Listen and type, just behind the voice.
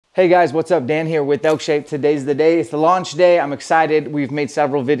Hey guys, what's up? Dan here with ElkShape. Today's the day. It's the launch day. I'm excited. We've made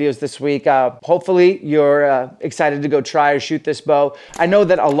several videos this week. Hopefully you're excited to go try or shoot this bow. I know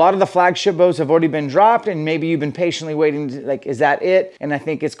that a lot of the flagship bows have already been dropped and maybe you've been patiently waiting to, like, is that it? And I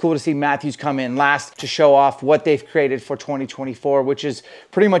think it's cool to see Mathews come in last to show off what they've created for 2024, which is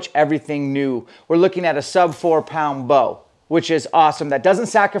pretty much everything new. We're looking at a sub 4-pound bow, which is awesome. That doesn't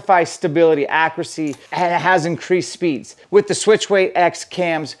sacrifice stability, accuracy, and it has increased speeds. With the Switch Weight X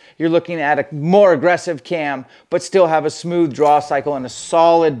cams, you're looking at a more aggressive cam, but still have a smooth draw cycle and a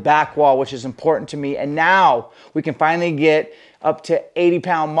solid back wall, which is important to me. And now we can finally get up to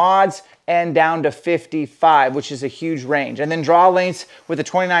 80-pound mods and down to 55, which is a huge range. And then draw lengths with the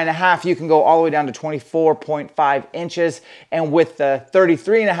 29.5, you can go all the way down to 24.5 inches. And with the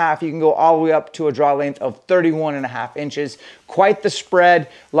 33.5, you can go all the way up to a draw length of 31.5 inches. Quite the spread,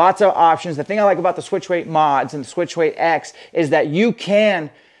 lots of options. The thing I like about the Switch Weight mods and the Switch Weight X is that you can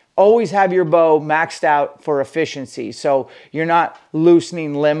always have your bow maxed out for efficiency. So you're not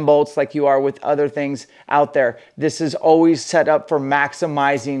loosening limb bolts like you are with other things out there. This is always set up for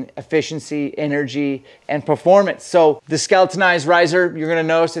maximizing efficiency, energy, and performance. So the skeletonized riser, you're gonna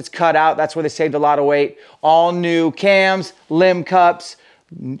notice it's cut out. That's where they saved a lot of weight. All new cams, limb cups,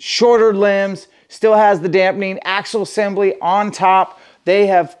 shorter limbs, still has the dampening, axle assembly on top. They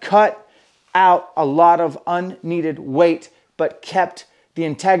have cut out a lot of unneeded weight, but kept the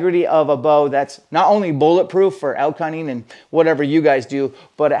integrity of a bow that's not only bulletproof for elk hunting and whatever you guys do,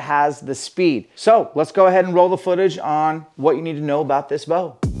 but it has the speed. So let's go ahead and roll the footage on what you need to know about this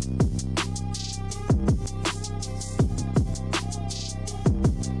bow.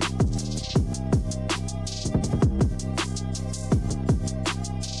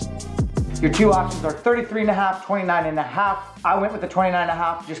 Your two options are 33.5, 29.5. I went with the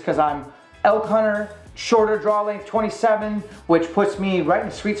 29.5 just because I'm elk hunter. Shorter draw length, 27, which puts me right in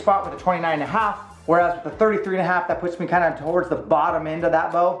the sweet spot with the 29.5. Whereas with the 33.5, that puts me kind of towards the bottom end of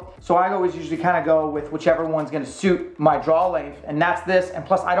that bow. So I always usually kind of go with whichever one's gonna suit my draw length, and that's this. And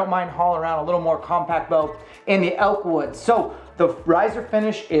plus I don't mind hauling around a little more compact bow in the elk wood. So the riser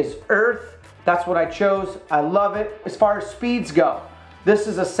finish is earth. That's what I chose. I love it. As far as speeds go, this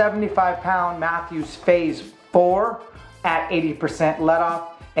is a 75-pound Mathews Phase 4 at 80% let off.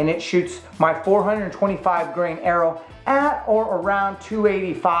 And it shoots my 425 grain arrow at or around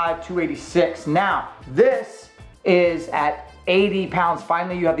 285, 286. Now, this is at 80 pounds.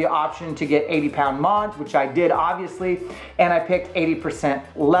 Finally, you have the option to get 80-pound mods, which I did obviously, and I picked 80%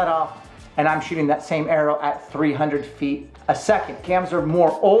 let off, and I'm shooting that same arrow at 300 feet a second. Cams are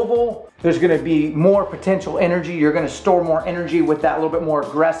more oval. There's gonna be more potential energy. You're gonna store more energy with that little bit more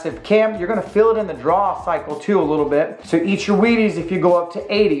aggressive cam. You're gonna feel it in the draw cycle too a little bit. So eat your Wheaties if you go up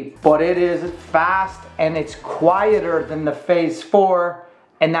to 80, but it is fast and it's quieter than the Phase 4,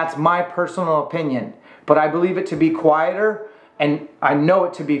 and that's my personal opinion. But I believe it to be quieter, and I know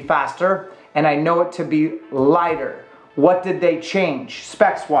it to be faster, and I know it to be lighter. What did they change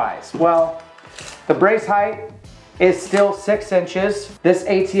specs wise? Well, the brace height is still 6 inches. This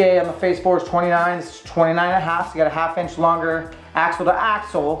ATA on the Phase 4 is 29, this is 29.5, so you got a ½ inch longer axle to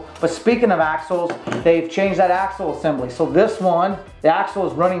axle. But speaking of axles, they've changed that axle assembly. So this one, the axle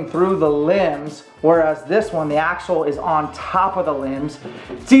is running through the limbs, whereas this one, the axle is on top of the limbs.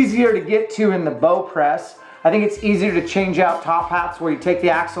 It's easier to get to in the bow press. I think it's easier to change out top hats where you take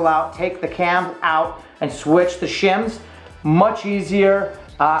the axle out, take the cam out, and switch the shims. Much easier.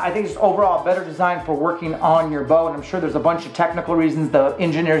 I think it's overall a better design for working on your bow, and I'm sure there's a bunch of technical reasons the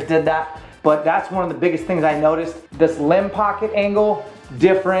engineers did that, but that's one of the biggest things I noticed. This limb pocket angle,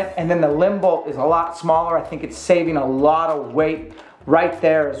 different, and then the limb bolt is a lot smaller. I think it's saving a lot of weight right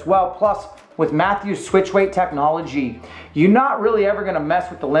there as well. Plus, with Mathews Switch Weight technology, you're not really ever gonna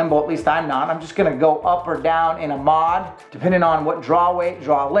mess with the limb bolt, at least I'm not. I'm just gonna go up or down in a mod, depending on what draw weight,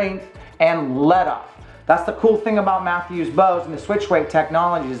 draw length, and let off. That's the cool thing about Mathews bows and the Switch Weight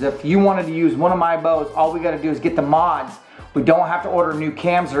technology is if you wanted to use one of my bows, all we gotta do is get the mods. We don't have to order new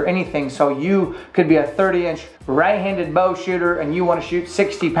cams or anything, so you could be a 30-inch right-handed bow shooter and you wanna shoot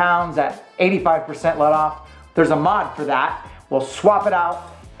 60 pounds at 85% let off. There's a mod for that. We'll swap it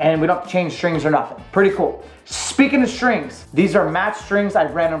out and we don't have to change strings or nothing. Pretty cool. Speaking of strings, these are match strings.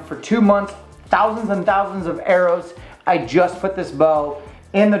 I've ran them for 2 months, thousands and thousands of arrows. I just put this bow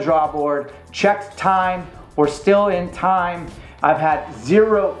in the drawboard, checked time, we're still in time. I've had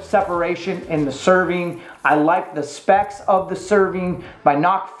 0 separation in the serving. I like the specs of the serving. My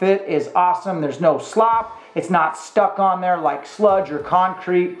knock fit is awesome. There's no slop. It's not stuck on there like sludge or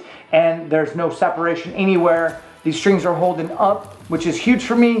concrete, and there's no separation anywhere. These strings are holding up, which is huge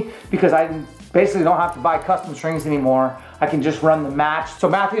for me because I'm basically don't have to buy custom strings anymore. I can just run the match. So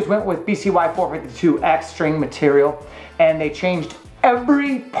Mathews went with BCY 452X string material, and they changed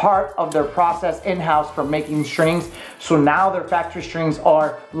every part of their process in-house for making strings. So now their factory strings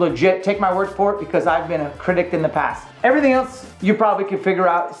are legit. Take my word for it, because I've been a critic in the past. Everything else you probably can figure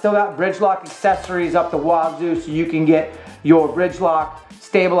out. Still got bridge lock accessories up the wazoo, so you can get your bridge lock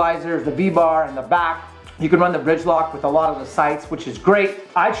stabilizers, the V-bar and the back. You can run the bridge lock with a lot of the sites, which is great.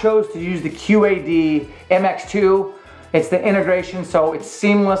 I chose to use the QAD MX2. It's the integration, so it's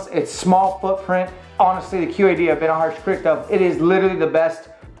seamless, it's small footprint. Honestly, the QAD I've been a harsh critic of. It is literally the best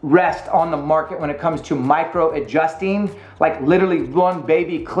rest on the market when it comes to micro adjusting. Like literally one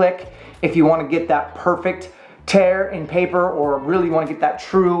baby click if you want to get that perfect tear in paper, or really want to get that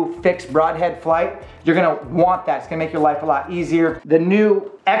true fixed broadhead flight. You're gonna want that. It's gonna make your life a lot easier. The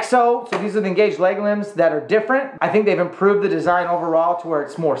new EXO, so these are the engaged leg limbs that are different. I think they've improved the design overall to where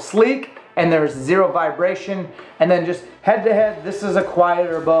it's more sleek and there's zero vibration. And then just head to head, this is a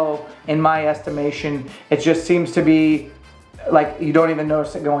quieter bow in my estimation. It just seems to be like you don't even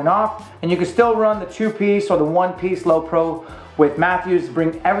notice it going off. And you can still run the 2-piece or the 1-piece low pro with Mathews.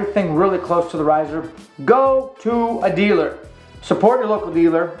 Bring everything really close to the riser. Go to a dealer. Support your local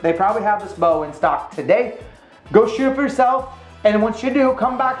dealer. They probably have this bow in stock today. Go shoot it for yourself. And once you do,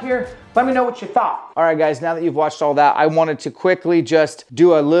 come back here. Let me know what you thought. All right, guys, now that you've watched all that, I wanted to quickly just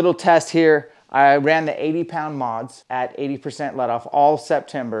do a little test here. I ran the 80-pound mods at 80% let off all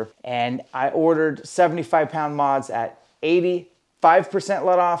September, and I ordered 75-pound mods at 85%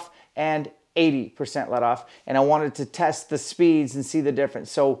 let off and 80% let off, and I wanted to test the speeds and see the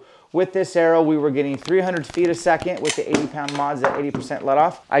difference. So with this arrow, we were getting 300 feet a second with the 80-pound mods at 80% let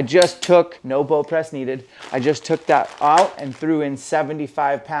off. I just took, no bow press needed, I just took that out and threw in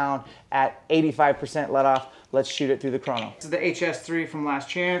 75-pound at 85% let off. Let's shoot it through the chrono. This is the HS3 from Last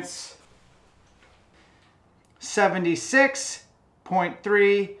Chance.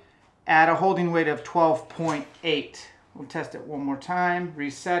 76.3 at a holding weight of 12.8. We'll test it one more time,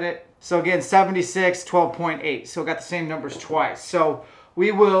 reset it. So again, 76, 12.8. So got the same numbers twice. So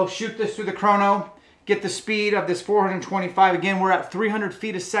we will shoot this through the chrono, get the speed of this 425. Again, we're at 300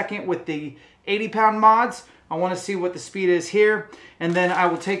 feet a second with the 80-pound mods. I want to see what the speed is here. And then I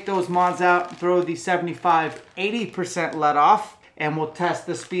will take those mods out and throw the 75, 80% let off, and we'll test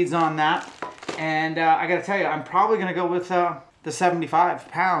the speeds on that. And I got to tell you, I'm probably going to go with the 75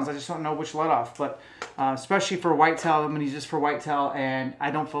 pounds. I just don't know which let off, but especially for whitetail, I'm going to use this for whitetail, and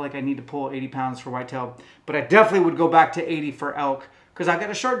I don't feel like I need to pull 80 pounds for whitetail, but I definitely would go back to 80 for elk because I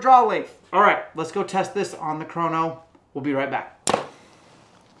got a short draw length. All right, let's go test this on the chrono. We'll be right back.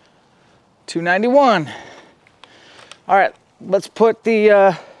 291. All right, let's put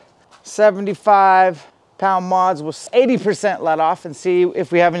the 75-pound mods with 80% let off and see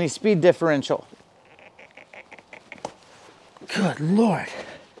if we have any speed differential. Good Lord.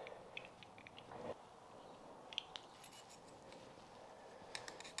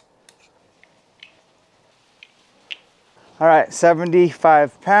 All right,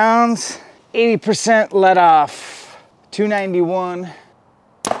 75 pounds, 80% let off, 291.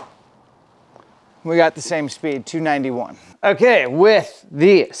 We got the same speed, 291. Okay, with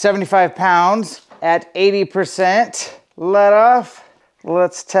the 75 pounds at 80% let off,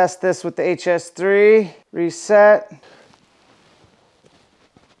 let's test this with the HS3, reset.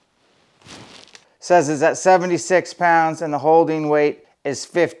 Says it's at 76 pounds and the holding weight is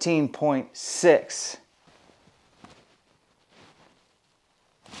 15.6.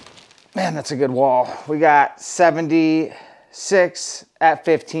 Man, that's a good wall. We got 76 at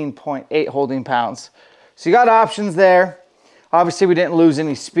 15.8 holding pounds. So you got options there. Obviously we didn't lose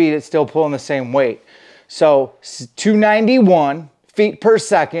any speed. It's still pulling the same weight. So 291 feet per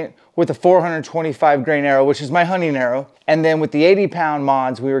second with a 425 grain arrow, which is my hunting arrow. And then with the 80-pound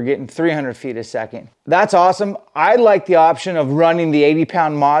mods, we were getting 300 feet a second. That's awesome. I like the option of running the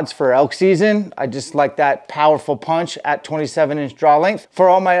 80-pound mods for elk season. I just like that powerful punch at 27-inch draw length. For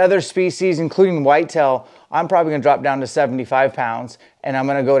all my other species, including whitetail, I'm probably gonna drop down to 75 pounds and I'm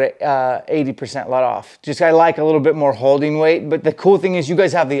gonna go to 80% let off. Just I like a little bit more holding weight, but the cool thing is you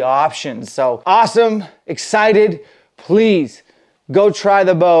guys have the options. So awesome, excited, please. Go try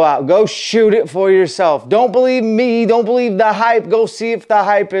the bow out. Go shoot it for yourself. Don't believe me. Don't believe the hype. Go see if the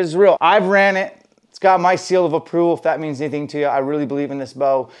hype is real. I've ran it. It's got my seal of approval if that means anything to you. I really believe in this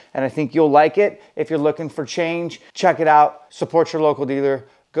bow and I think you'll like it. If you're looking for change, check it out. Support your local dealer.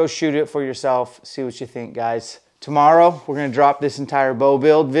 Go shoot it for yourself. See what you think, guys. Tomorrow, we're going to drop this entire bow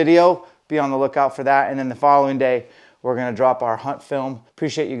build video. Be on the lookout for that. And then the following day, we're going to drop our hunt film.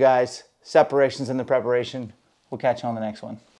 Appreciate you guys. Separations in the preparation. We'll catch you on the next one.